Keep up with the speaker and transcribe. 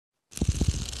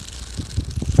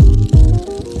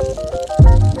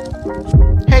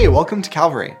Hey, welcome to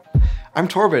Calvary. I'm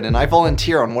Torben and I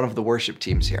volunteer on one of the worship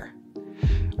teams here.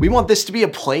 We want this to be a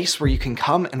place where you can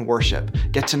come and worship,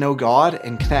 get to know God,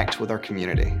 and connect with our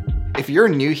community. If you're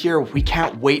new here, we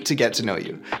can't wait to get to know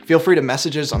you. Feel free to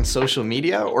message us on social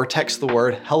media or text the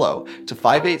word hello to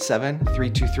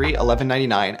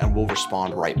 587-323-1199 and we'll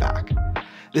respond right back.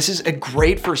 This is a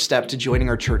great first step to joining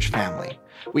our church family.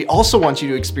 We also want you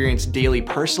to experience daily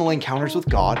personal encounters with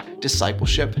God,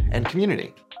 discipleship, and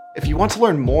community. If you want to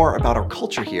learn more about our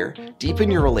culture here, deepen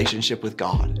your relationship with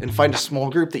God, and find a small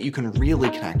group that you can really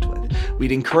connect with,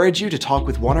 we'd encourage you to talk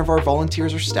with one of our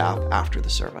volunteers or staff after the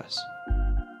service.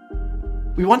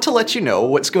 We want to let you know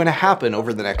what's going to happen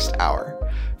over the next hour.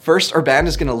 First, our band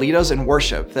is going to lead us in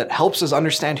worship that helps us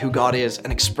understand who God is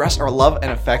and express our love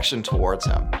and affection towards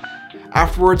Him.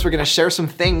 Afterwards, we're going to share some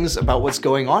things about what's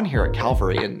going on here at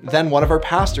Calvary, and then one of our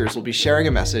pastors will be sharing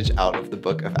a message out of the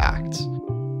book of Acts.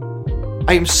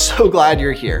 I am so glad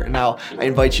you're here. Now, I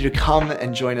invite you to come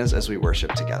and join us as we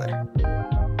worship together.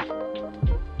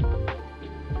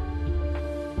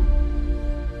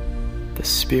 The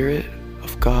Spirit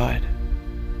of God,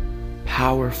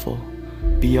 powerful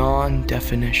beyond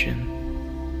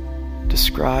definition,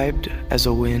 described as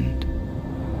a wind,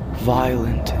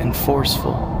 violent and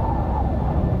forceful,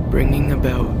 bringing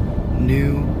about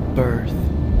new birth.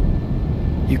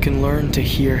 You can learn to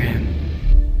hear Him,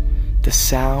 the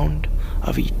sound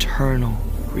of eternal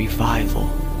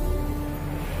revival.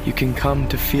 You can come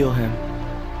to feel Him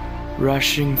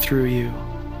rushing through you,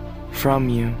 from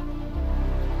you.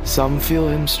 Some feel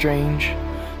Him strange,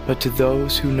 but to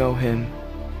those who know Him,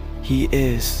 He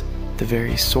is the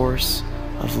very source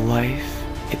of life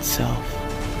itself.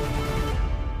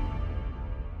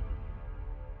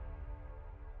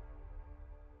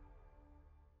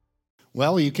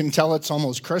 Well, you can tell it's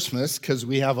almost Christmas because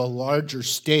we have a larger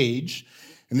stage.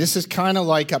 And this is kind of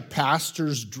like a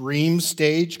pastor's dream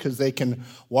stage because they can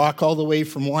walk all the way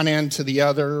from one end to the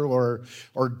other or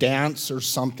dance or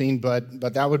something, but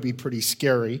that would be pretty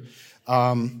scary.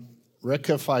 Rick,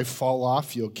 if I fall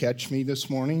off, you'll catch me this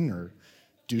morning or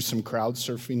do some crowd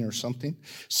surfing or something.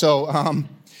 So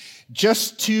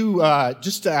just to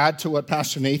add to what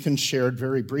Pastor Nathan shared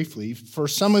very briefly, for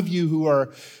some of you who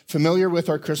are familiar with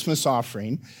our Christmas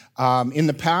offering, in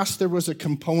the past there was a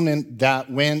component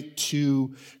that went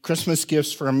to Christmas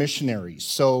gifts for our missionaries.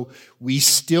 So we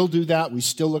still do that. We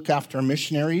still look after our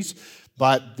missionaries,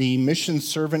 but the Mission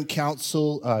Servant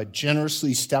Council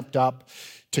generously stepped up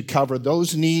to cover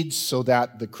those needs so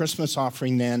that the Christmas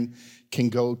offering then can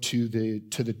go to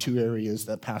the two areas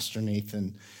that Pastor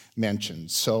Nathan mentioned.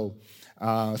 So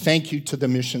thank you to the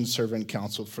Mission Servant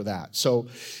Council for that. So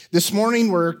this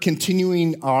morning we're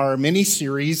continuing our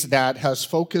mini-series that has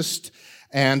focused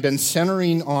and been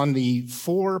centering on the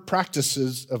 4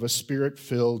 practices of a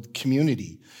Spirit-filled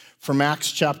community from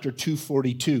Acts chapter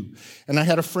 2:42. And I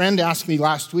had a friend ask me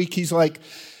last week, he's like,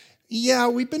 yeah,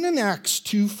 we've been in Acts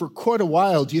 2 for quite a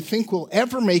while. Do you think we'll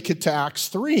ever make it to Acts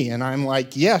 3? And I'm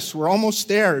like, yes, we're almost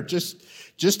there. Just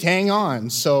hang on.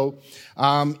 So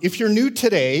if you're new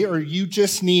today or you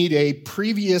just need a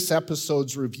previous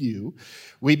episode's review,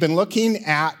 we've been looking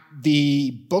at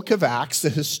the book of Acts, the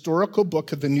historical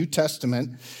book of the New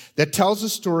Testament that tells the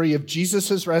story of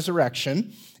Jesus'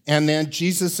 resurrection and then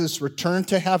Jesus' return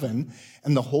to heaven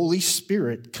and the Holy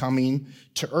Spirit coming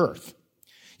to earth.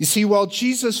 You see, while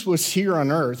Jesus was here on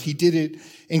earth, He did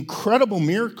incredible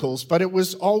miracles, but it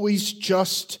was always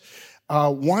just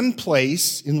one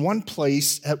place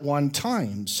at one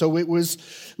time. So it was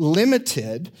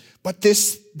limited, but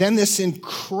this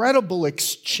incredible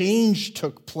exchange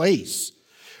took place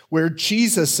where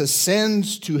Jesus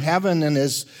ascends to heaven and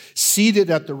is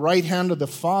seated at the right hand of the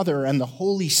Father, and the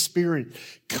Holy Spirit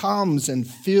comes and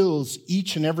fills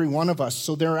each and every one of us.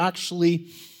 So there are actually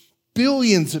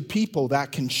billions of people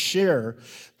that can share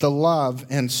the love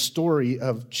and story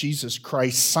of Jesus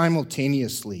Christ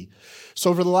simultaneously. So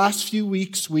over the last few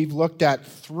weeks, we've looked at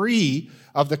 3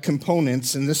 of the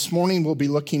components, and this morning we'll be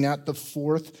looking at the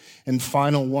 4th and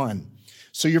final one.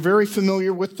 So you're very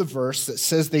familiar with the verse that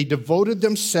says they devoted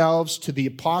themselves to the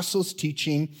apostles'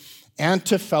 teaching and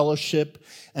to fellowship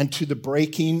and to the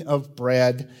breaking of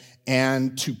bread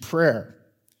and to prayer.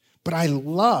 But I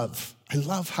love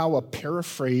how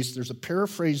there's a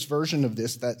paraphrased version of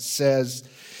this that says,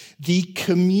 the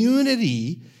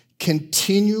community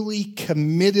continually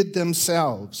committed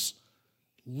themselves,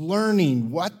 learning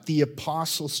what the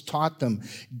apostles taught them,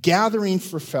 gathering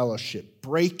for fellowship,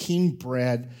 breaking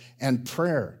bread, and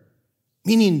prayer.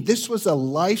 Meaning this was a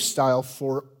lifestyle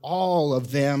for all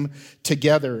of them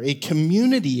together, a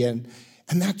community, and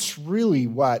that's really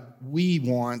what we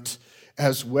want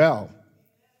as well.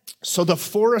 So the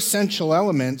four essential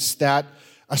elements that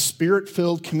a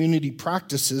spirit-filled community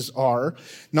practices are,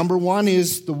 number one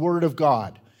is the Word of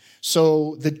God.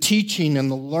 So the teaching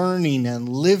and the learning and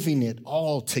living it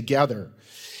all together.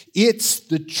 It's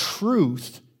the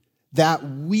truth that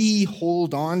we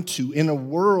hold on to in a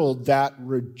world that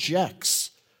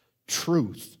rejects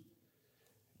truth.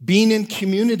 Being in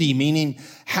community, meaning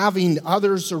having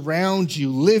others around you,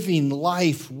 living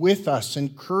life with us,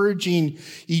 encouraging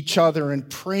each other and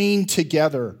praying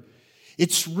together.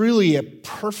 It's really a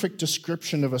perfect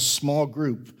description of a small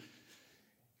group.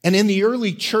 And in the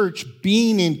early church,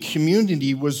 being in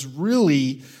community was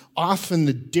really often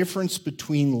the difference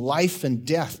between life and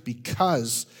death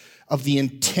because of the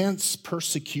intense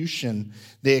persecution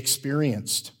they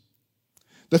experienced.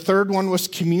 The third one was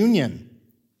communion.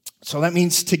 So that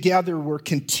means together we're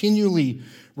continually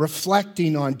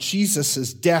reflecting on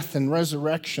Jesus' death and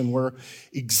resurrection. We're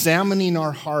examining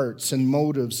our hearts and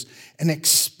motives and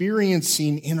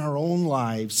experiencing in our own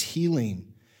lives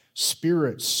healing,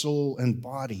 spirit, soul, and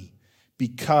body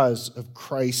because of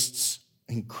Christ's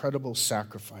incredible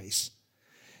sacrifice.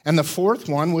 And the fourth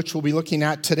one, which we'll be looking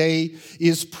at today,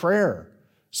 is prayer.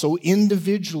 So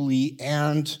individually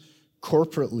and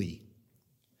corporately.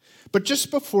 But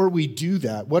just before we do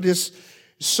that, what is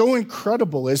so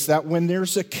incredible is that when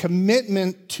there's a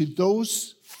commitment to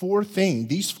these four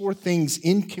things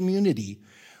in community,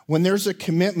 when there's a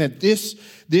commitment, this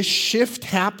shift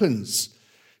happens.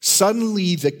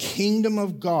 Suddenly, the kingdom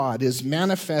of God is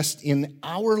manifest in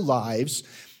our lives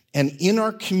and in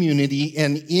our community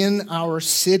and in our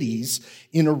cities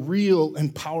in a real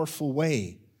and powerful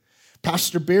way.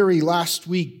 Pastor Barry last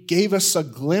week gave us a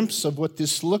glimpse of what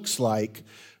this looks like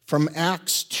from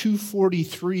Acts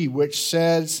 2:43, which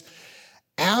says,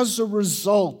 as a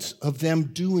result of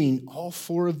them doing all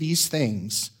four of these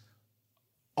things,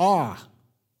 awe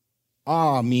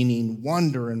meaning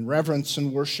wonder and reverence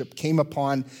and worship, came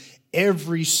upon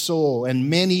every soul, and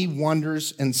many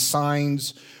wonders and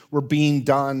signs were being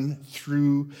done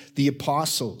through the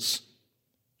apostles.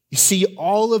 You see,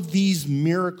 all of these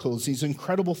miracles, these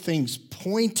incredible things,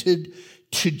 pointed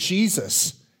to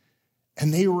Jesus.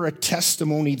 And they were a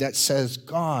testimony that says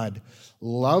God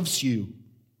loves you.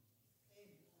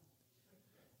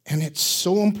 And it's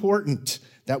so important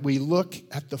that we look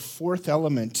at the fourth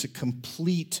element to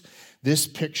complete this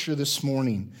picture this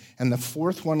morning. And the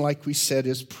fourth one, like we said,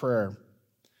 is prayer.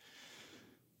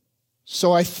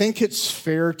 So I think it's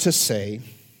fair to say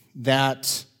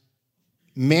that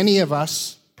many of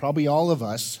us, probably all of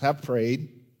us, have prayed,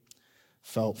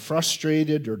 felt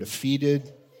frustrated or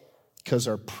defeated, because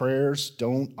our prayers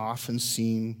don't often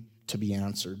seem to be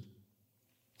answered.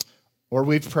 Or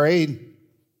we've prayed,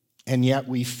 and yet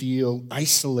we feel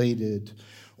isolated,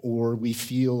 or we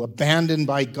feel abandoned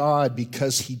by God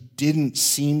because he didn't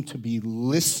seem to be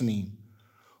listening,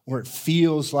 or it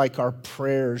feels like our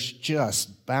prayers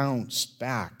just bounced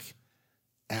back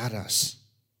at us.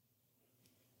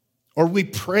 Or we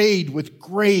prayed with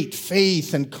great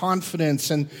faith and confidence,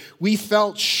 and we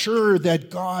felt sure that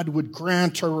God would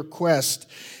grant our request,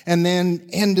 and then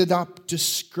ended up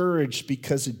discouraged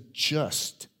because it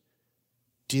just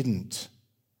didn't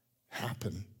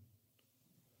happen.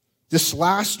 This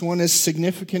last one is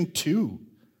significant too.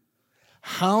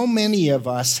 How many of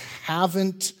us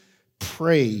haven't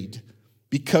prayed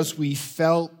because we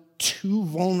felt too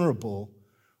vulnerable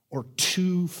or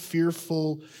too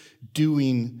fearful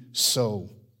doing so?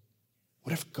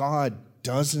 What if God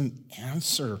doesn't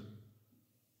answer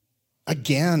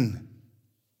again?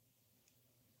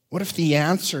 What if the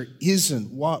answer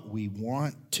isn't what we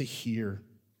want to hear?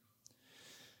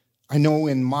 I know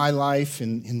in my life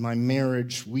and in my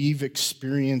marriage, we've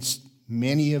experienced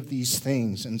many of these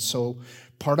things. And so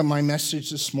part of my message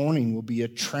this morning will be a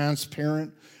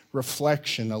transparent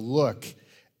reflection, a look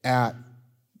at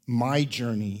my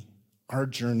journey, our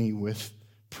journey with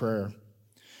prayer.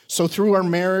 So through our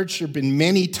marriage, there have been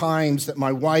many times that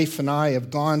my wife and I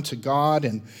have gone to God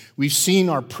and we've seen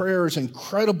our prayers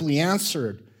incredibly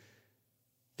answered.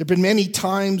 There have been many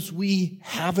times we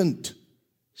haven't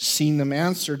seen them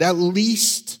answered, at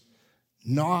least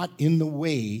not in the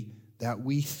way that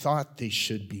we thought they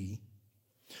should be.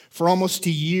 For almost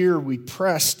a year, we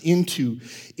pressed into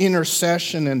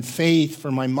intercession and faith for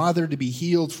my mother to be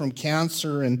healed from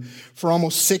cancer. And for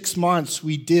almost 6 months,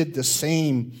 we did the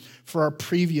same for our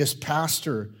previous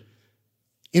pastor.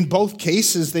 In both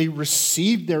cases, they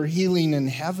received their healing in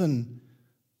heaven,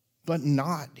 but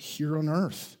not here on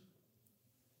earth.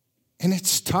 And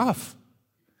it's tough.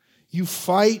 You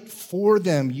fight for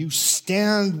them. You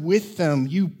stand with them.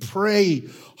 You pray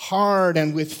hard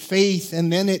and with faith,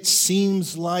 and then it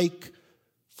seems like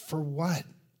For what?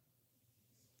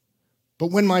 But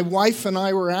when my wife and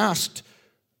I were asked,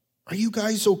 are you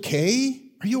guys okay?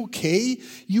 Are you okay?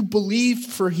 You believed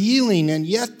for healing, and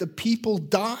yet the people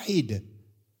died.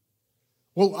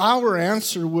 Well, our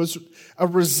answer was a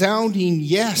resounding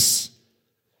yes,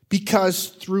 because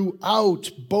throughout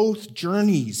both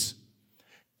journeys,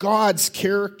 God's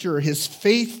character, his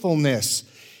faithfulness,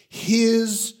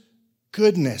 his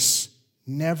goodness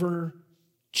never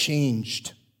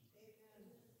changed.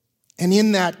 And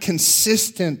in that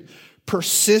consistent,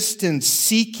 persistent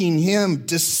seeking him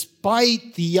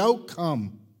despite the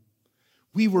outcome,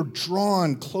 we were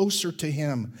drawn closer to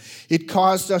him. It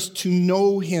caused us to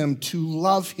know him, to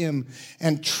love him,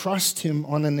 and trust him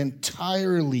on an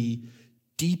entirely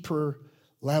deeper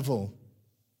level.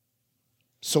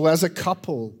 So as a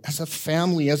couple, as a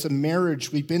family, as a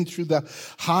marriage, we've been through the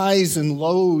highs and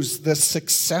lows, the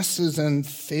successes and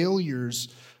failures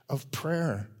of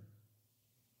prayer.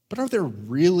 But are there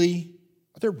really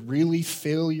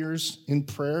failures in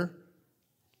prayer?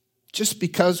 Just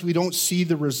because we don't see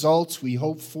the results we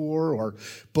hope for or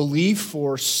believe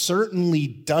for certainly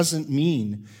doesn't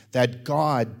mean that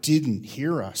God didn't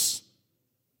hear us.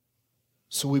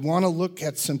 So we want to look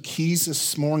at some keys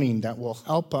this morning that will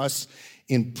help us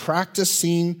in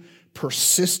practicing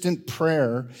persistent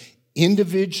prayer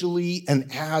individually and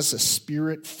as a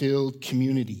Spirit-filled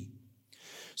community.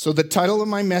 So the title of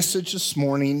my message this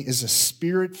morning is A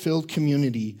Spirit-Filled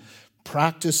Community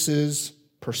Practices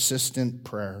Persistent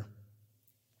Prayer.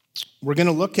 We're going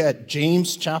to look at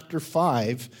James chapter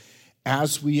 5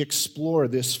 as we explore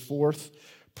this fourth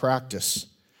practice.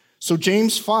 So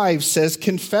James 5 says,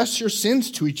 confess your sins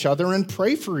to each other and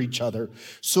pray for each other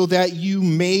so that you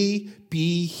may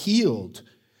be healed.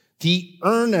 The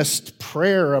earnest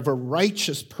prayer of a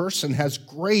righteous person has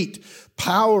great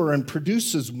power and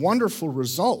produces wonderful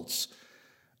results.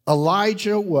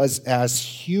 Elijah was as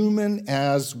human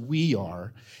as we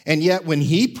are, and yet when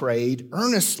he prayed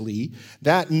earnestly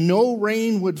that no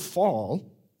rain would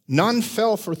fall, none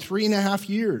fell for 3.5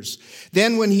 years.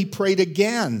 Then when he prayed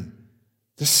again,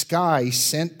 the sky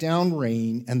sent down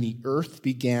rain and the earth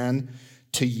began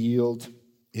to yield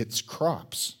its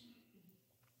crops.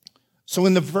 So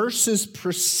in the verses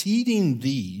preceding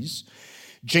these,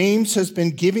 James has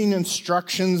been giving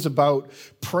instructions about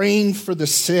praying for the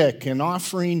sick and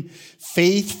offering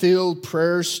faith-filled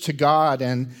prayers to God,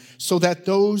 and so that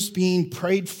those being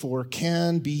prayed for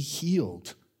can be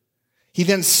healed. He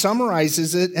then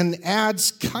summarizes it and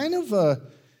adds kind of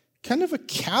a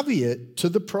caveat to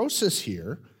the process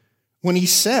here when he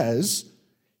says,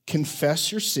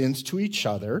 confess your sins to each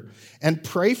other and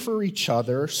pray for each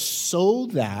other so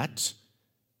that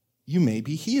you may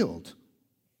be healed.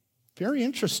 Very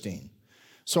interesting.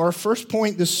 So our first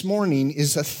point this morning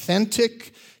is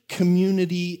authentic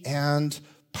community and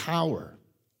power.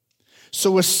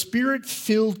 So a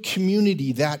Spirit-filled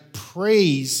community that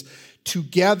prays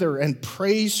together and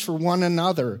prays for one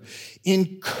another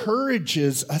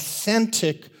encourages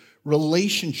authentic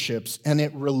relationships, and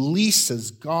it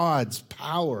releases God's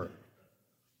power.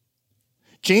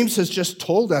 James has just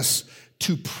told us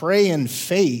to pray in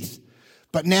faith,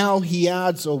 but now he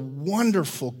adds a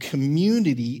wonderful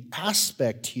community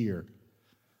aspect here.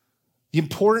 The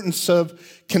importance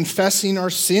of confessing our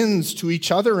sins to each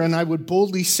other, and I would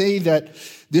boldly say that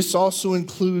this also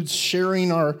includes sharing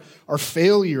our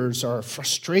failures, our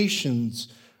frustrations,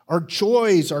 our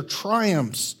joys, our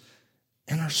triumphs,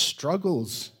 and our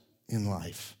struggles in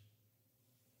life.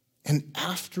 And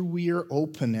after we are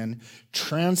open and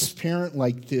transparent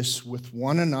like this with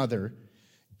one another,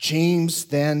 James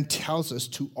then tells us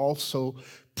to also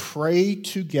pray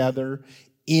together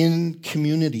in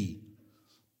community.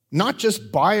 Not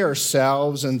just by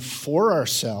ourselves and for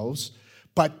ourselves,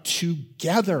 but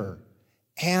together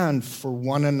and for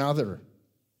one another.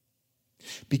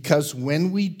 Because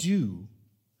when we do,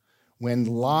 when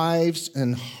lives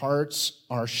and hearts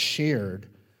are shared,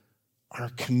 our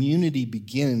community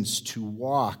begins to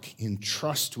walk in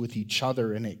trust with each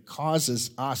other, and it causes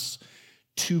us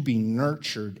to be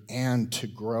nurtured and to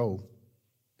grow.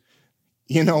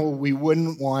 You know, we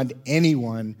wouldn't want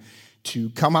anyone to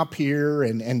come up here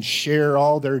and share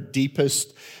all their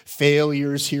deepest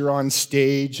failures here on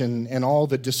stage and all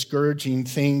the discouraging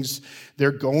things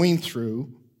they're going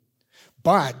through.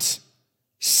 But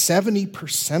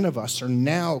 70% of us are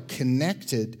now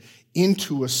connected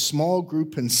into a small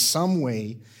group in some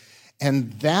way,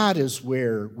 and that is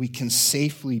where we can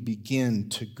safely begin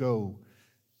to go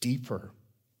deeper.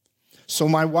 So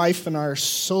my wife and I are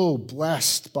so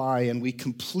blessed by, and we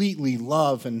completely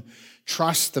love and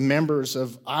trust the members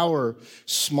of our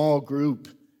small group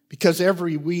because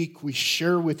every week we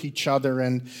share with each other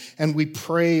and we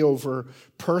pray over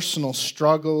personal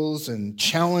struggles and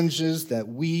challenges that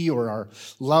we or our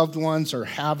loved ones are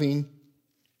having.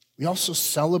 We also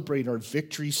celebrate our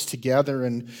victories together,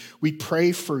 and we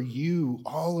pray for you,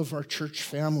 all of our church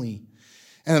family,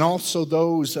 and also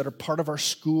those that are part of our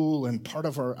school and part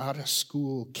of our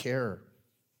out-of-school care.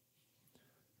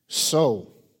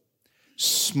 So,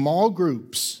 small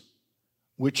groups,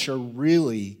 which are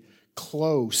really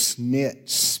close-knit,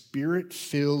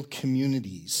 spirit-filled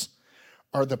communities,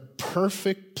 are the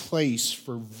perfect place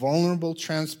for vulnerable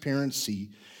transparency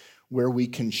where we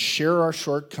can share our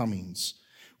shortcomings.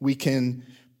 We can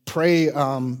pray,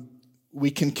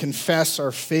 we can confess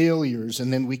our failures,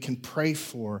 and then we can pray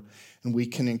for and we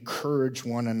can encourage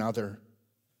one another.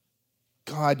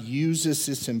 God uses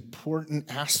this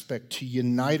important aspect to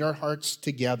unite our hearts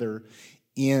together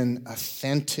in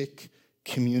authentic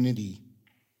community.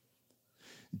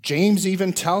 James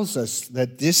even tells us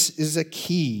that this is a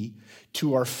key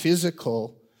to our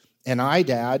physical, and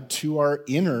I'd add to our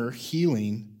inner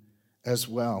healing as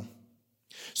well.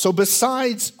 So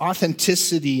besides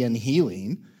authenticity and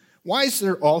healing, why is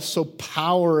there also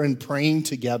power in praying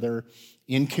together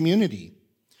in community?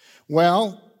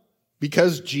 Well,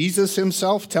 because Jesus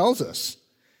himself tells us.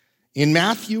 In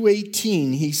Matthew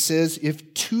 18, he says,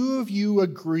 if two of you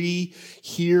agree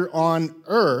here on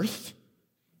earth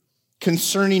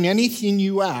concerning anything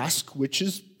you ask, which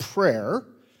is prayer,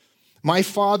 my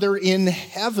Father in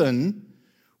heaven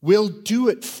will do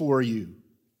it for you.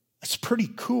 That's pretty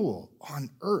cool,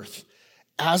 on earth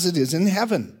as it is in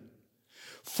heaven.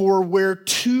 For where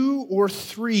two or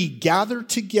three gather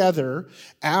together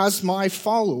as my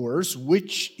followers,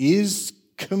 which is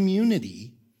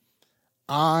community,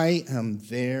 I am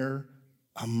there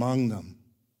among them.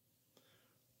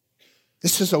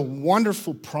 This is a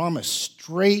wonderful promise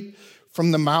straight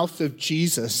from the mouth of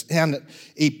Jesus and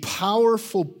a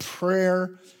powerful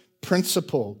prayer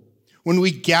principle. When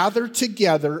we gather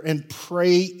together and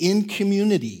pray in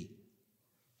community,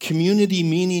 community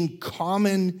meaning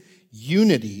common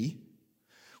unity,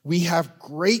 we have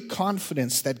great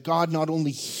confidence that God not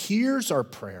only hears our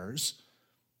prayers,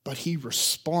 but he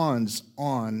responds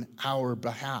on our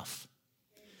behalf.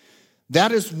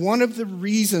 That is one of the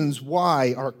reasons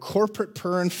why our corporate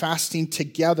prayer and fasting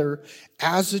together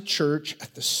as a church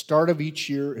at the start of each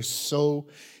year is so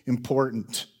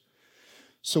important.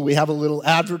 So we have a little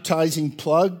advertising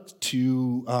plug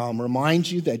to remind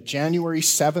you that January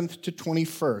 7th to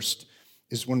 21st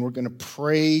is when we're going to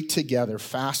pray together,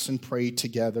 fast and pray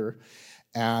together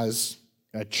as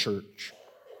a church.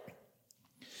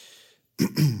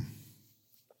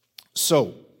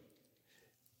 So,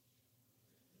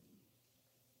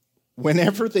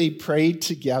 whenever they prayed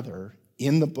together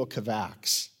in the book of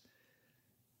Acts,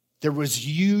 there was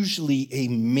usually a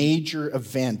major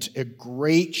event, a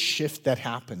great shift that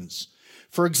happens.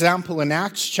 For example, in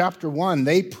Acts chapter 1,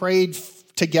 they prayed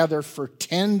together for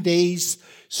 10 days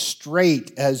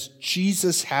straight as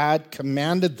Jesus had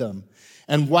commanded them.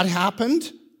 And what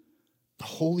happened? The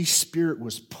Holy Spirit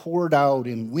was poured out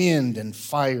in wind and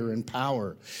fire and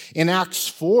power. In Acts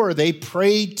 4, they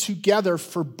prayed together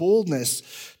for boldness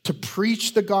to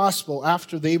preach the gospel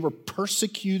after they were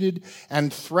persecuted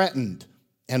and threatened.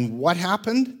 And what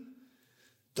happened?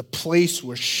 The place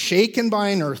was shaken by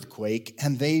an earthquake,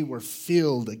 and they were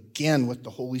filled again with the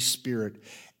Holy Spirit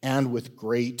and with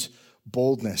great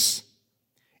boldness.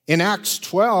 In Acts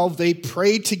 12, they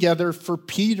prayed together for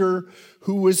Peter,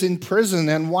 who was in prison.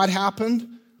 And what happened?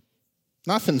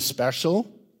 Nothing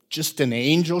special. Just an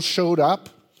angel showed up,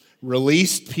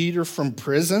 released Peter from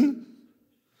prison.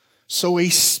 So a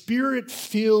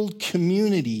spirit-filled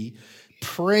community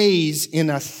prays in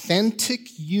authentic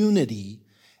unity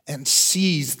and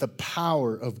sees the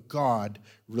power of God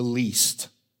released.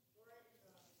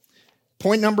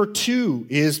 Point number 2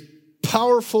 is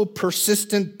powerful,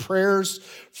 persistent prayers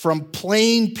from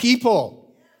plain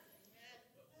people.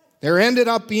 There ended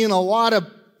up being a lot of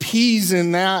P's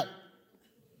in that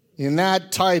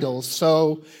title.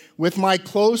 So with my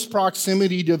close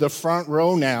proximity to the front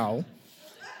row now,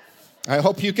 I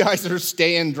hope you guys are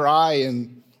staying dry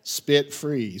and spit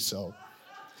free. So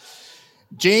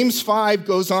James 5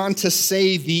 goes on to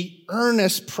say the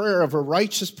earnest prayer of a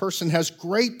righteous person has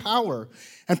great power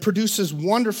and produces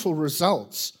wonderful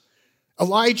results.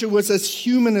 Elijah was as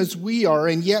human as we are,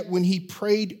 and yet when he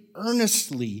prayed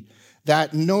earnestly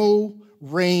that no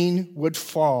rain would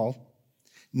fall,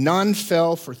 none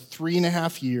fell for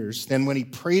 3.5 years. Then when he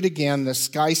prayed again, the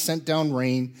sky sent down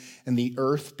rain, and the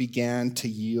earth began to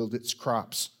yield its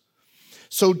crops.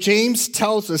 So James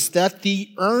tells us that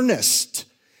the earnest,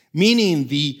 meaning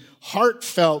the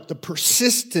heartfelt, the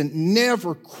persistent,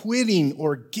 never quitting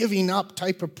or giving up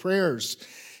type of prayers,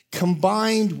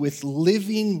 combined with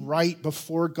living right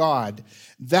before God,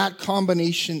 that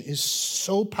combination is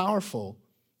so powerful.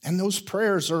 And those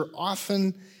prayers are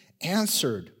often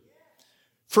answered.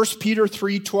 1 Peter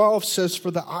 3:12 says, "For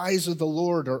the eyes of the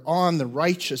Lord are on the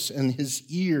righteous, and his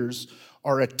ears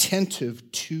are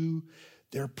attentive to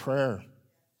their prayer."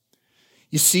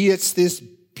 You see, it's this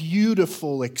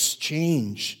beautiful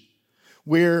exchange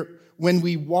where when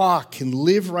we walk and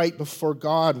live right before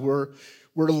God, we're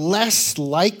less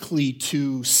likely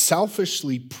to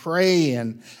selfishly pray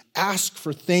and ask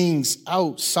for things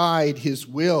outside his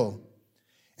will.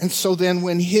 And so then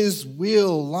when his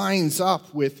will lines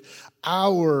up with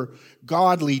our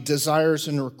godly desires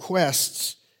and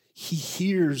requests, he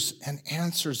hears and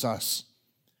answers us.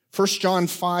 1 John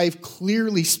 5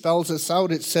 clearly spells us out.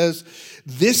 It says,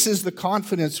 "This is the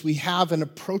confidence we have in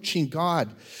approaching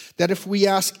God, that if we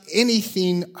ask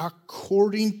anything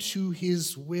according to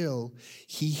his will,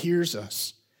 he hears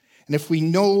us. And if we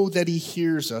know that he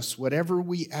hears us, whatever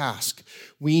we ask,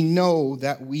 we know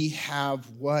that we have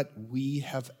what we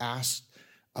have asked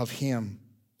of him."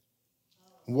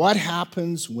 What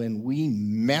happens when we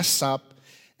mess up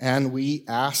and we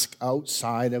ask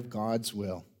outside of God's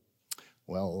will?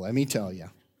 Well, let me tell you.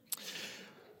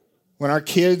 When our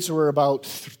three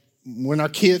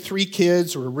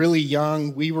kids were really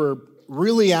young, we were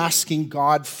really asking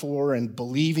God for and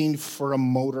believing for a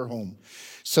motorhome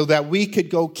so that we could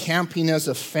go camping as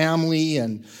a family.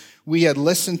 And we had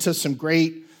listened to some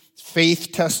great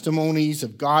faith testimonies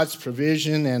of God's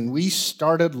provision, and we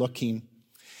started looking.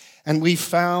 And we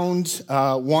found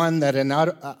one that an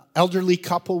elderly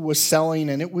couple was selling,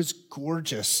 and it was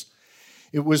gorgeous.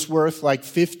 It was worth like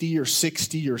 $50,000 or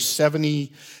 $60,000 or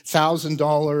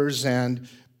 $70,000, and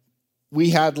we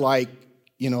had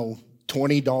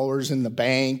 $20 in the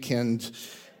bank,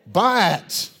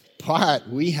 but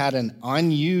we had an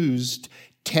unused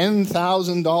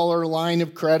 $10,000 line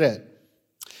of credit.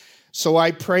 So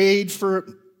I prayed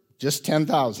for just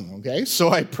 $10,000, okay? So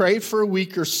I prayed for a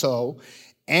week or so.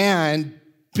 And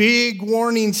big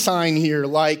warning sign here,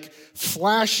 like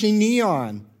flashing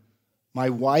neon. My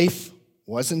wife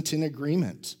wasn't in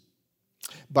agreement.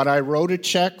 But I wrote a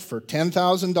check for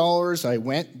 $10,000. I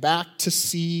went back to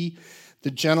see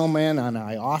the gentleman, and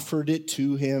I offered it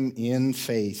to him in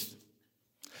faith.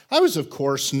 I was, of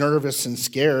course, nervous and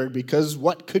scared because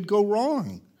what could go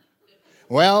wrong?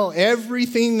 Well,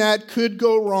 everything that could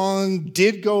go wrong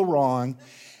did go wrong.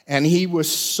 And he was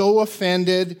so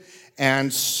offended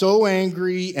and so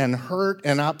angry and hurt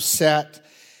and upset.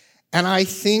 And I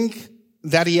think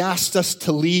that he asked us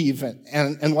to leave.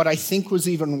 And what I think was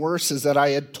even worse is that I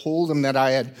had told him that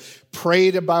I had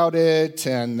prayed about it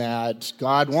and that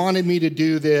God wanted me to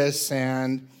do this.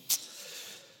 And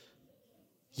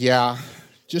yeah,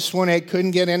 just when it couldn't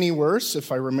get any worse,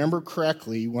 if I remember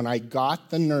correctly, when I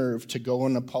got the nerve to go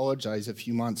and apologize a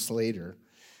few months later,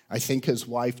 I think his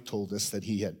wife told us that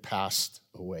he had passed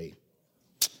away.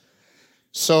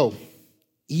 So,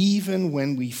 even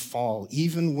when we fall,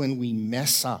 even when we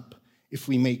mess up, if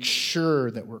we make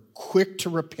sure that we're quick to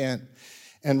repent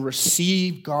and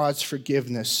receive God's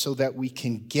forgiveness so that we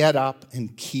can get up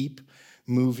and keep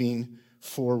moving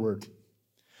forward.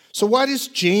 So why does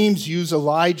James use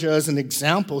Elijah as an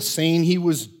example, saying he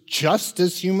was just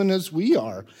as human as we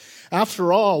are?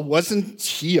 After all, wasn't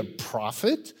he a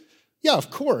prophet? Yeah, of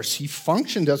course, he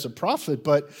functioned as a prophet,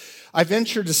 but I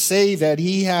venture to say that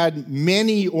he had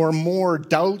many or more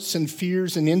doubts and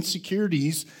fears and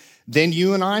insecurities than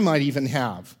you and I might even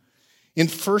have. In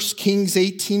 1 Kings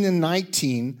 18 and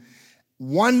 19,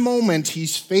 one moment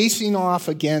he's facing off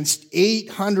against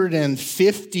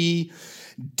 850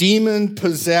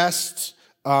 demon-possessed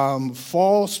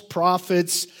false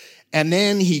prophets, and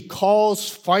then he calls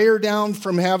fire down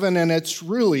from heaven, and it's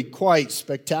really quite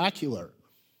spectacular.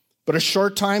 But a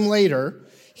short time later,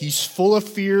 he's full of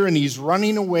fear and he's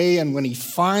running away. And when he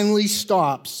finally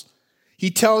stops, he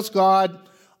tells God,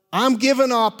 "I'm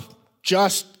giving up,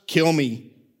 just kill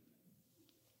me."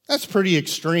 That's pretty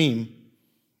extreme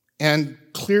and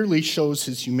clearly shows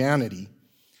his humanity.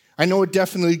 I know it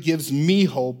definitely gives me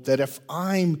hope that if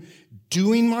I'm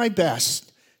doing my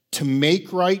best to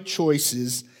make right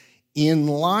choices in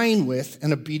line with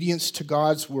and obedience to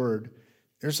God's word,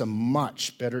 there's a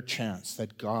much better chance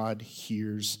that God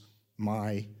hears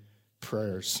my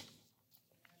prayers.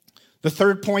 The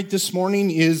third point this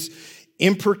morning is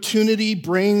importunity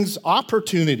brings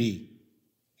opportunity.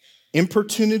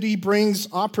 Importunity brings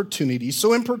opportunity.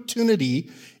 So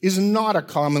importunity is not a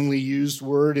commonly used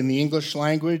word in the English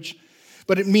language,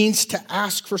 but it means to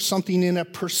ask for something in a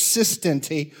persistent,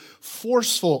 a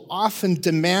forceful, often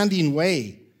demanding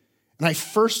way. And I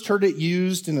first heard it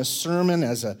used in a sermon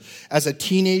as a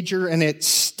teenager, and it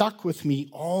stuck with me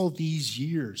all these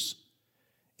years.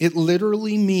 It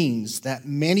literally means that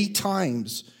many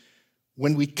times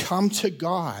when we come to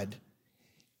God,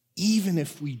 even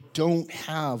if we don't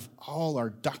have all our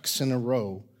ducks in a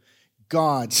row,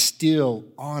 God still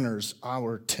honors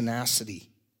our tenacity.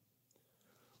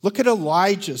 Look at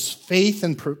Elijah's faith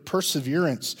and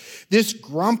perseverance. This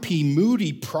grumpy,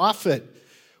 moody prophet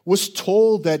was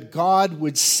told that God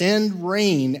would send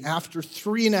rain after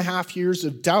 3.5 years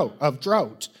of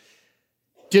drought.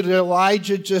 Did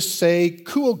Elijah just say,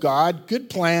 "Cool, God, good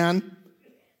plan"?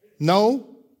 No.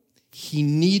 He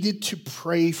needed to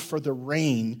pray for the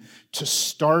rain to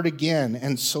start again,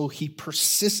 and so he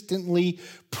persistently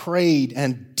prayed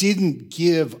and didn't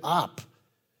give up.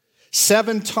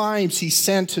 7 times he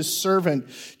sent his servant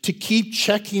to keep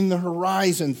checking the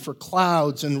horizon for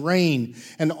clouds and rain,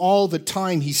 and all the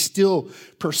time he's still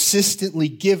persistently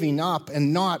giving up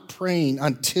and not praying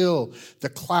until the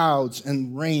clouds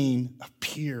and rain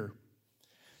appear.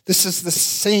 This is the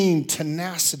same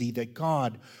tenacity that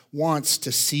God wants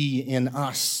to see in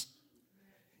us.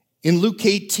 In Luke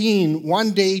 18,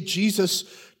 one day Jesus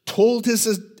told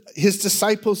his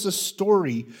disciples a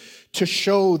story to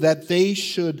show that they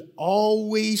should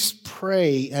always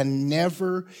pray and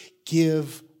never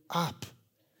give up.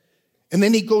 And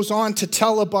then he goes on to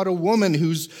tell about a woman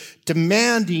who's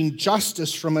demanding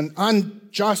justice from an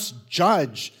unjust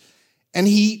judge, and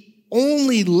he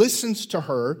only listens to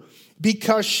her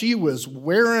because she was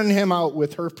wearing him out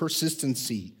with her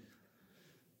persistency.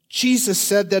 Jesus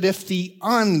said that if the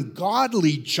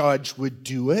ungodly judge would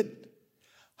do it,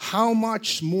 how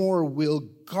much more will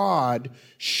God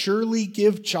surely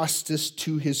give justice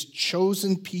to his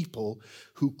chosen people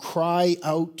who cry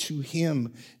out to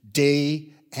him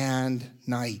day and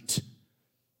night?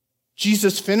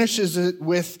 Jesus finishes it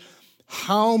with,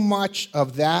 how much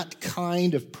of that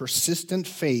kind of persistent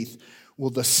faith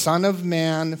will the Son of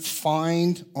Man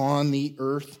find on the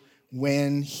earth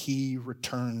when he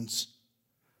returns?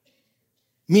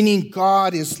 Meaning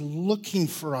God is looking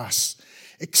for us,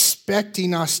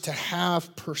 expecting us to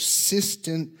have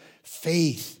persistent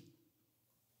faith.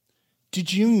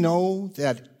 Did you know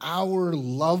that our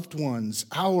loved ones,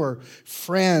 our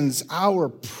friends, our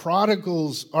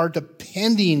prodigals are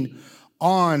depending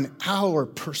on our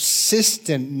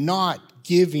persistent, not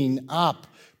giving up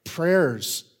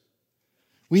prayers?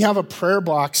 We have a prayer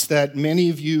box that many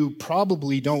of you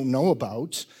probably don't know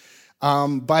about,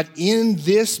 but in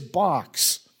this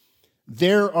box,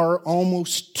 there are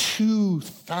almost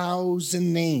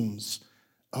 2,000 names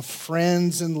of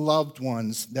friends and loved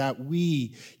ones that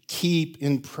we keep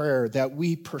in prayer, that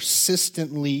we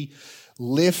persistently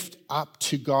lift up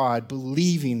to God,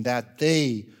 believing that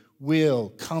they will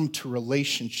come to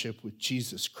relationship with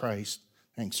Jesus Christ.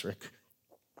 Thanks, Rick.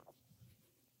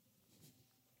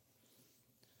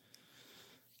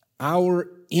 Our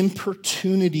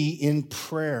importunity in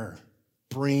prayer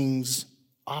brings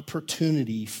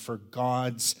opportunity for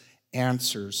God's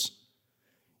answers.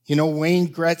 You know,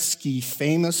 Wayne Gretzky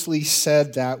famously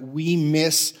said that we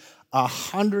miss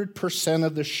 100%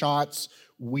 of the shots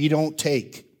we don't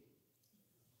take.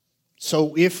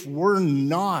 So if we're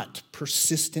not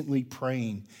persistently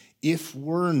praying, if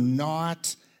we're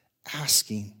not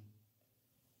asking.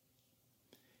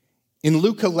 In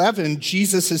Luke 11,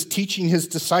 Jesus is teaching his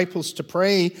disciples to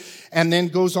pray and then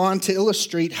goes on to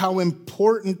illustrate how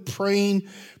important praying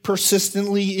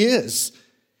persistently is.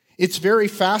 It's very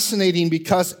fascinating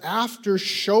because after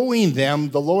showing them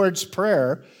the Lord's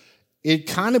Prayer, it'd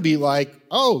kind of be like,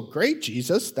 oh, great,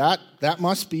 Jesus, that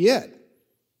must be it.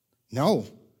 No,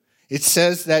 it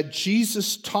says that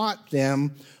Jesus taught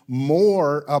them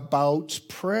more about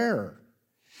prayer,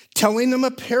 telling them a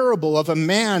parable of a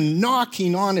man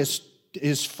knocking on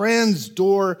his friend's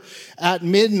door at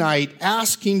midnight,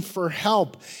 asking for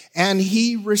help, and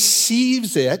he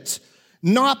receives it,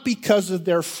 not because of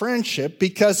their friendship,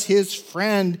 because his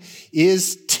friend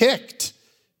is ticked.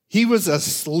 He was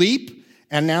asleep,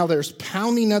 and now there's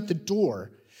pounding at the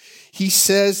door. He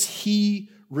says he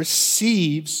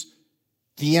receives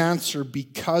the answer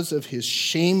because of his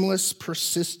shameless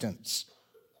persistence,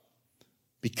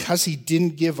 because he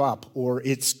didn't give up, or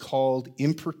it's called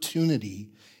importunity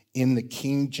in the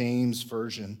King James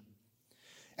Version.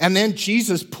 And then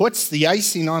Jesus puts the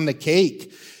icing on the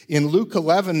cake. In Luke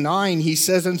 11:9, he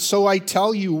says, and so I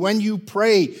tell you, when you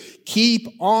pray, keep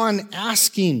on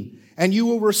asking, and you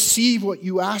will receive what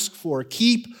you ask for.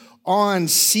 Keep on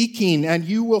seeking, and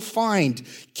you will find.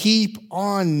 Keep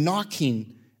on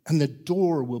knocking, and the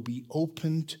door will be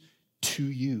opened to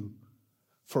you.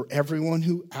 For everyone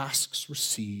who asks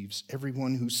receives,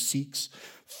 everyone who seeks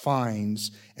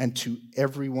finds, and to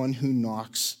everyone who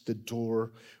knocks, the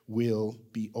door will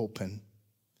be open.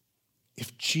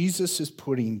 If Jesus is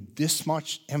putting this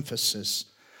much emphasis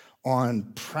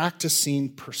on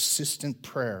practicing persistent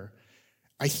prayer,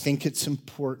 I think it's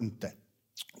important that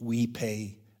we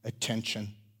pay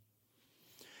attention.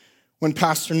 When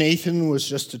Pastor Nathan was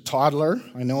just a toddler,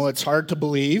 I know it's hard to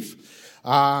believe,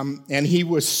 and he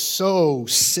was so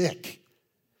sick.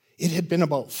 It had been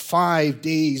about 5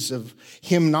 days of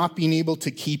him not being able to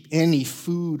keep any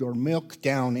food or milk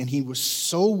down, and he was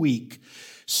so weak,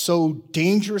 so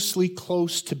dangerously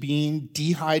close to being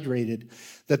dehydrated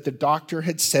that the doctor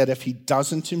had said if he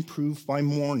doesn't improve by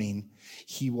morning,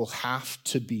 he will have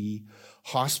to be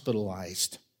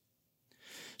hospitalized.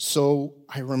 So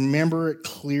I remember it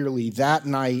clearly that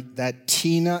night that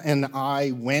Tina and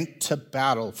I went to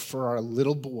battle for our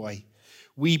little boy.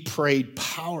 We prayed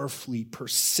powerfully,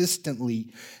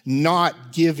 persistently,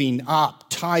 not giving up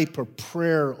type of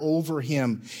prayer over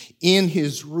him in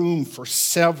his room for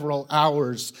several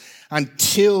hours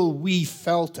until we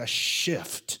felt a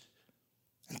shift,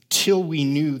 until we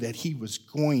knew that he was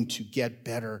going to get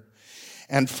better.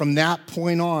 And from that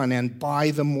point on, and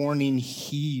by the morning,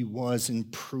 he was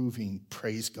improving.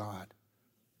 Praise God.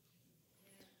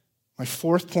 My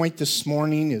fourth point this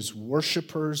morning is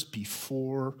worshipers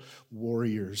before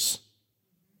warriors.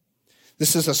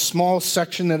 This is a small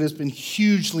section that has been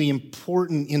hugely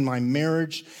important in my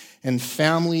marriage and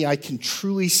family. I can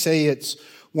truly say it's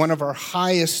one of our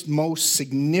highest, most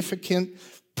significant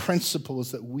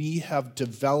principles that we have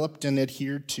developed and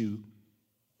adhered to.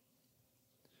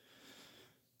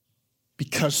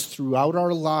 Because throughout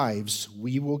our lives,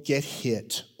 we will get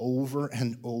hit over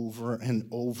and over and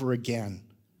over again.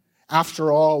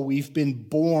 After all, we've been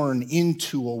born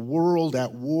into a world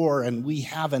at war, and we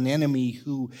have an enemy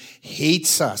who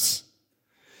hates us.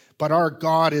 But our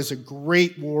God is a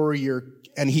great warrior,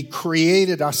 and he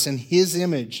created us in his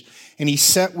image, and he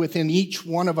set within each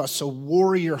one of us a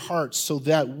warrior heart so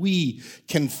that we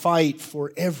can fight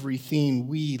for everything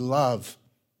we love.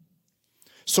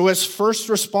 So as first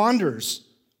responders,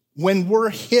 when we're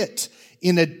hit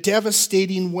in a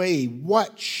devastating way,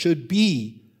 what should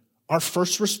be our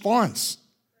first response?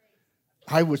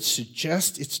 I would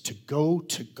suggest it's to go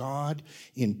to God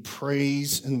in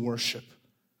praise and worship.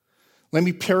 Let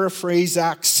me paraphrase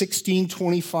Acts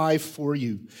 16:25 for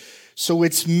you. So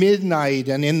it's midnight,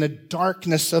 and in the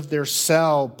darkness of their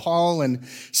cell, Paul and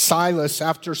Silas,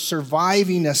 after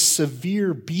surviving a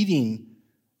severe beating,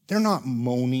 they're not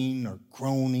moaning or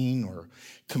groaning or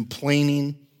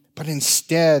complaining, but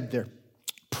instead they're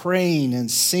praying and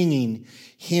singing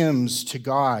hymns to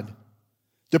God.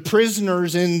 The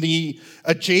prisoners in the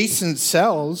adjacent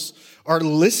cells are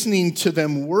listening to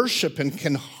them worship and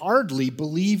can hardly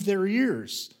believe their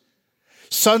ears.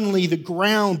 Suddenly the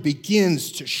ground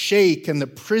begins to shake and the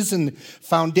prison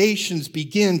foundations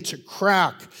begin to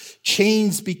crack.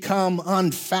 Chains become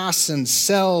unfastened,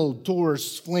 cell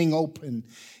doors fling open,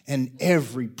 and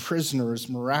every prisoner is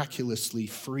miraculously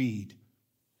freed.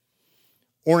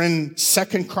 Or in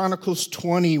 2 Chronicles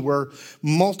 20, where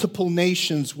multiple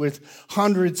nations with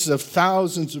hundreds of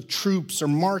thousands of troops are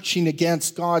marching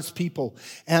against God's people,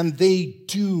 and they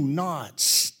do not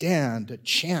stand a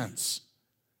chance.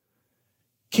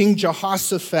 King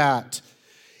Jehoshaphat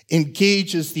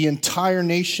engages the entire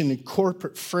nation in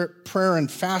corporate prayer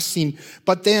and fasting,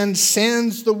 but then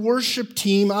sends the worship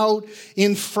team out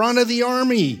in front of the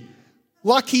army.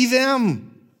 Lucky them.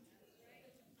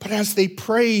 But as they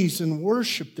praise and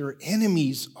worship, their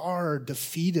enemies are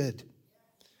defeated.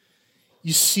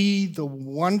 You see, the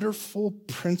wonderful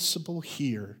principle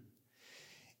here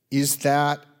is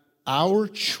that our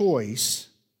choice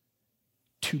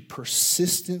to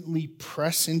persistently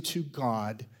press into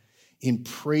God in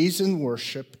praise and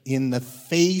worship in the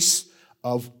face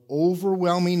of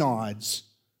overwhelming odds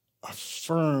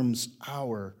affirms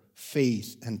our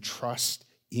faith and trust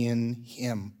in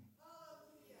him.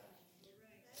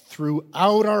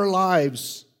 Throughout our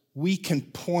lives, we can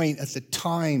point at the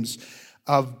times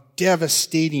of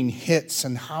devastating hits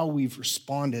and how we've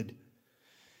responded.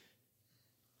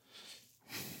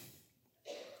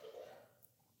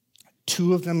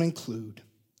 Two of them include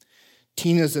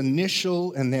Tina's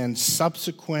initial and then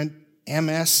subsequent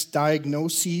MS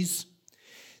diagnoses.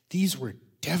 These were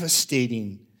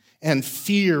devastating, and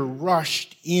fear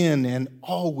rushed in, and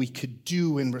all we could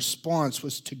do in response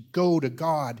was to go to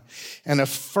God and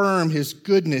affirm his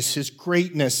goodness, his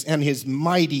greatness, and his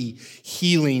mighty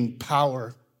healing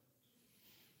power.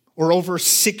 Or over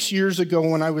 6 years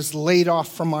ago when I was laid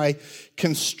off from my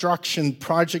construction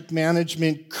project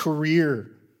management career.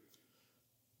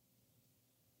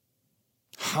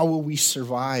 How will we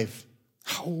survive?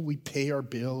 How will we pay our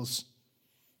bills?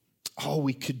 All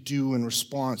we could do in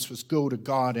response was go to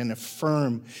God and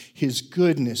affirm his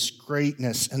goodness,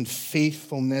 greatness, and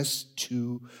faithfulness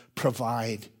to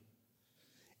provide.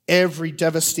 Every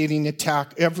devastating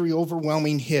attack, every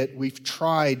overwhelming hit, we've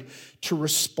tried to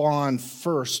respond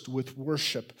first with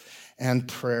worship and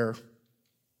prayer.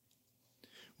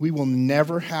 We will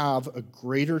never have a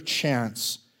greater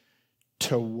chance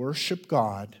to worship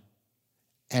God,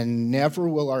 and never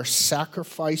will our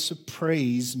sacrifice of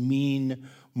praise mean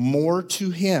more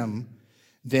to him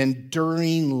than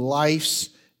during life's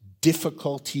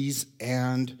difficulties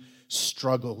and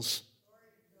struggles.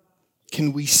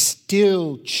 Can we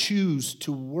still choose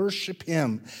to worship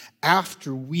him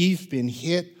after we've been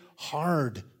hit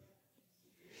hard?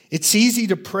 It's easy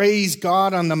to praise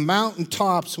God on the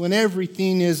mountaintops when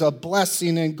everything is a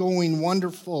blessing and going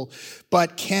wonderful.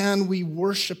 But can we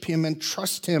worship him and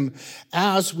trust him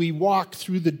as we walk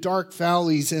through the dark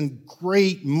valleys and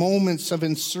great moments of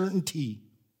uncertainty?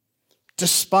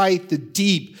 Despite the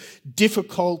deep,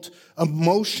 difficult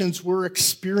emotions we're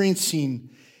experiencing,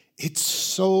 it's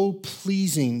so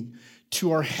pleasing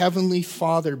to our Heavenly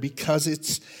Father because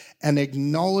it's an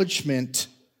acknowledgement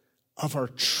of our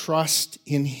trust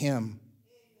in him.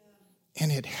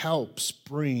 And it helps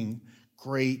bring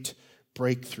great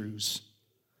breakthroughs.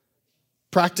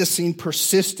 Practicing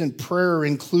persistent prayer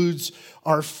includes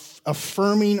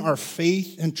affirming our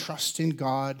faith and trust in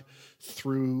God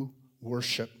through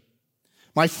worship.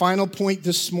 My final point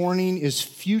this morning is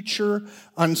future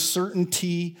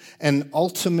uncertainty and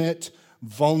ultimate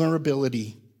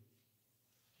vulnerability.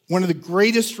 One of the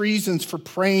greatest reasons for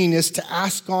praying is to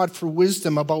ask God for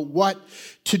wisdom about what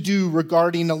to do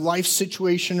regarding a life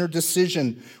situation or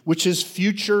decision, which is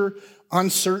future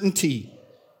uncertainty.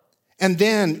 And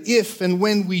then, if and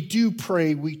when we do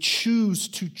pray, we choose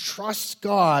to trust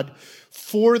God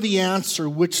for the answer,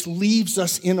 which leaves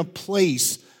us in a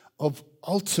place of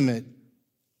ultimate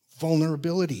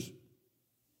vulnerability.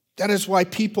 That is why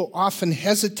people often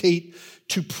hesitate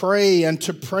to pray and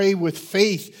to pray with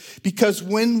faith, because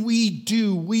when we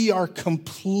do, we are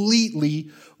completely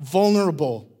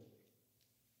vulnerable.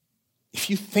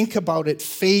 If you think about it,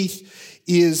 faith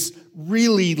is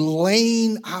really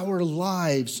laying our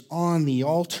lives on the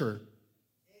altar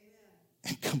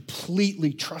and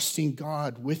completely trusting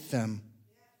God with them.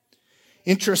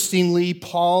 Interestingly,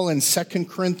 Paul in 2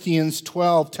 Corinthians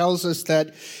 12 tells us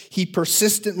that he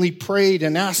persistently prayed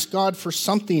and asked God for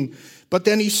something, but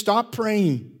then he stopped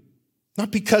praying. Not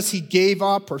because he gave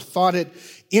up or thought it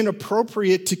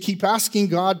inappropriate to keep asking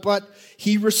God, but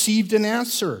he received an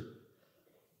answer.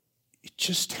 It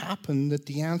just happened that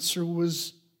the answer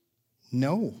was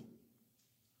no.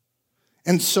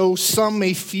 And so some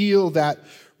may feel that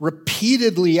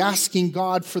repeatedly asking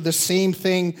God for the same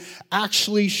thing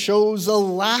actually shows a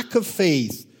lack of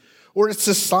faith, or it's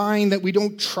a sign that we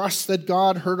don't trust that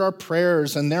God heard our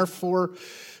prayers, and therefore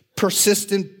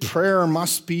persistent prayer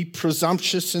must be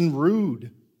presumptuous and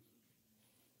rude.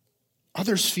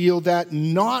 Others feel that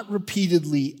not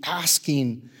repeatedly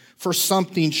asking for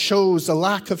something shows a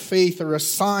lack of faith or a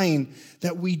sign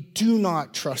that we do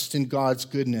not trust in God's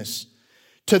goodness.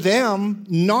 To them,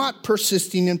 not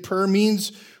persisting in prayer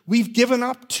means we've given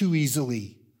up too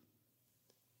easily.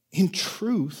 In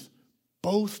truth,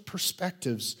 both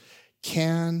perspectives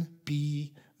can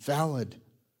be valid.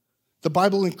 The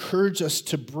Bible encourages us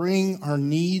to bring our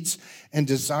needs and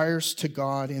desires to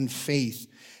God in faith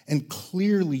and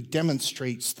clearly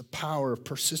demonstrates the power of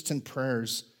persistent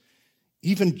prayers.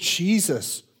 Even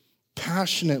Jesus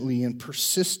passionately and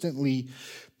persistently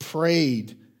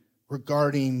prayed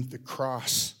regarding the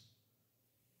cross.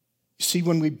 You see,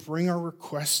 when we bring our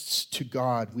requests to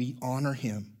God, we honor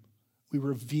him. We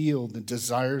reveal the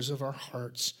desires of our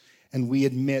hearts, and we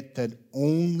admit that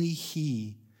only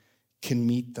he can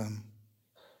meet them.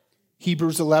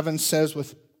 Hebrews 11 says,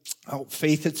 without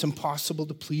faith it's impossible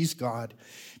to please God,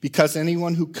 because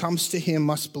anyone who comes to him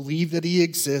must believe that he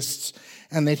exists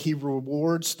and that he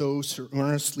rewards those who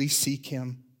earnestly seek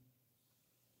him.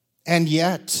 And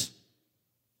yet,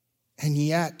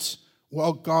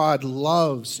 while God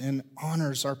loves and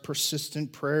honors our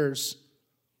persistent prayers,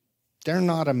 they're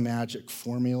not a magic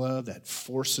formula that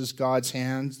forces God's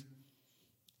hand.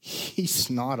 He's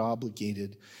not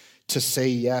obligated to say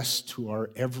yes to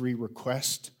our every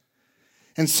request.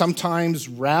 And sometimes,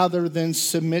 rather than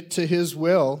submit to his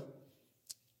will,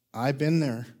 I've been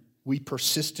there. We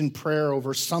persist in prayer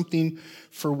over something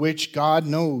for which God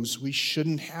knows we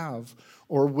shouldn't have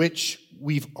or which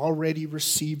we've already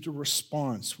received a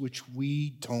response which we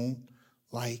don't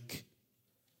like.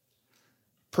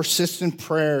 Persistent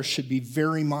prayer should be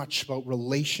very much about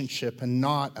relationship and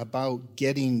not about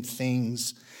getting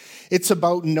things. It's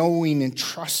about knowing and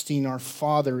trusting our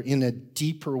Father in a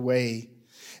deeper way.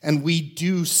 And we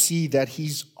do see that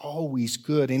he's always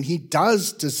good, and he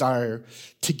does desire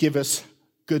to give us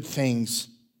good things.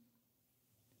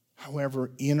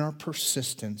 However, in our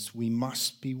persistence, we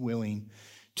must be willing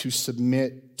to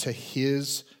submit to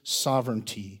his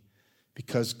sovereignty,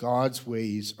 because God's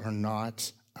ways are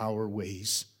not our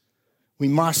ways. We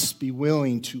must be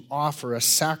willing to offer a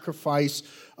sacrifice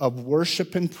of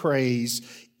worship and praise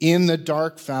in the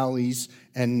dark valleys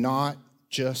and not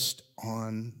just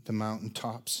on the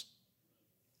mountaintops.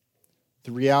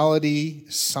 The reality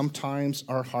is sometimes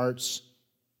our hearts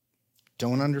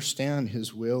don't understand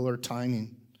his will or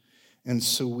timing, and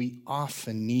so we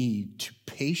often need to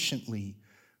patiently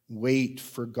wait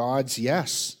for God's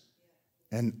yes,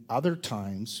 and other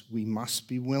times we must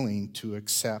be willing to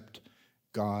accept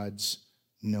God's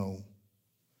no.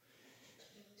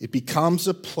 It becomes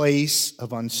a place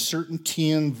of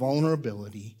uncertainty and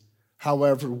vulnerability.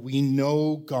 However, we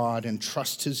know God and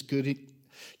trust his good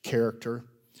character.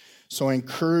 So I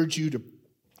encourage you to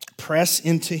press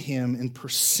into him in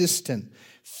persistent,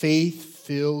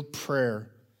 faith-filled prayer,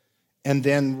 and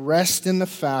then rest in the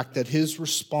fact that his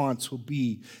response will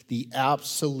be the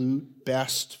absolute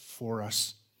best for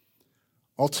us.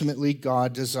 Ultimately,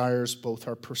 God desires both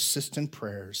our persistent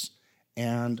prayers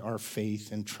and our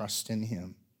faith and trust in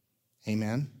him.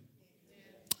 Amen?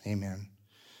 Amen.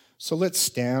 So let's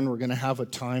stand. We're going to have a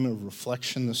time of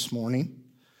reflection this morning.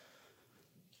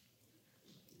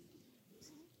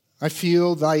 I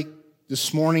feel like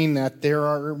this morning that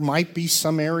might be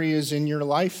some areas in your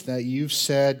life that you've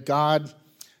said, God,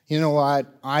 you know what?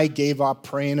 I gave up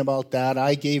praying about that.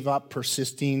 I gave up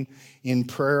persisting in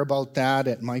prayer about that.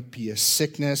 It might be a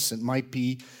sickness. It might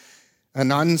be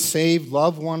an unsaved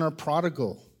loved one or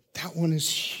prodigal. That one is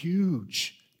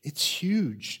huge. It's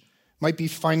huge. It might be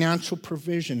financial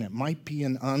provision. It might be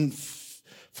an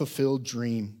unfulfilled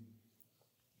dream.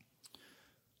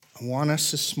 I want us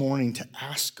this morning to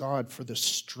ask God for the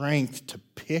strength to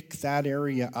pick that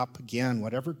area up again.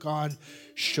 Whatever God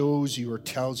shows you or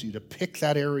tells you, to pick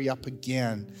that area up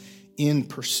again in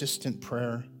persistent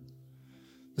prayer.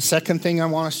 The second thing I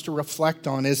want us to reflect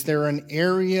on, is there an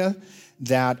area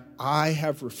that I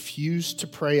have refused to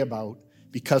pray about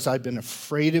because I've been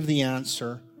afraid of the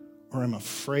answer, or I'm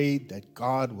afraid that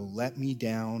God will let me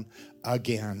down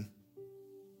again?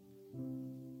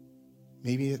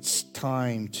 Maybe it's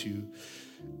time to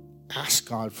ask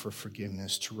God for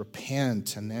forgiveness, to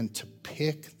repent, and then to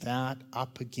pick that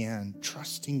up again,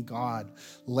 trusting God,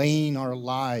 laying our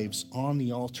lives on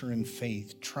the altar in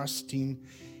faith, trusting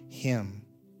him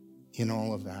in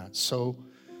all of that. So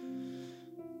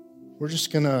we're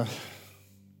just gonna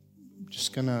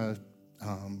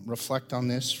reflect on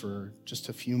this for just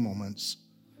a few moments.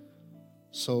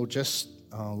 So just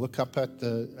look up at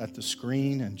the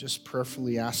screen and just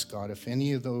prayerfully ask God if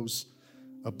any of those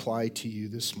apply to you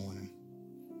this morning.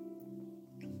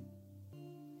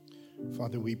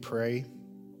 Father, we pray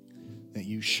that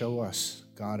you show us,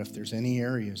 God, if there's any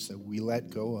areas that we let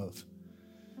go of,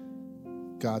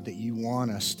 God, that you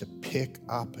want us to pick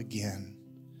up again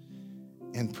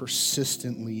and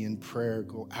persistently in prayer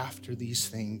go after these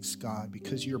things, God,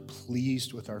 because you're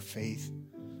pleased with our faith.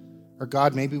 Or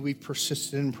God, maybe we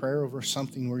persisted in prayer over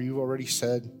something where you've already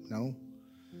said no.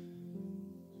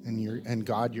 And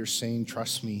God, you're saying,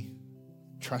 trust me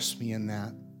in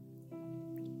that.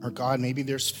 Or God, maybe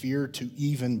there's fear to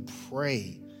even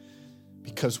pray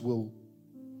because we're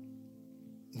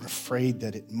afraid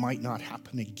that it might not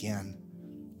happen again.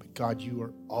 But God, you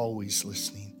are always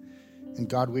listening. And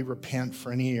God, we repent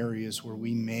for any areas where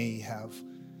we may have,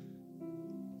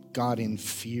 God, in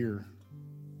fear,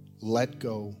 let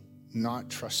go, not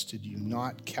trusted you,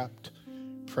 not kept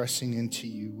pressing into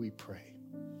you, we pray.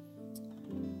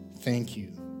 Thank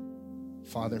you,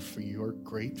 Father, for your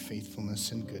great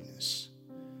faithfulness and goodness.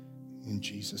 In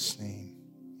Jesus' name,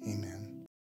 amen.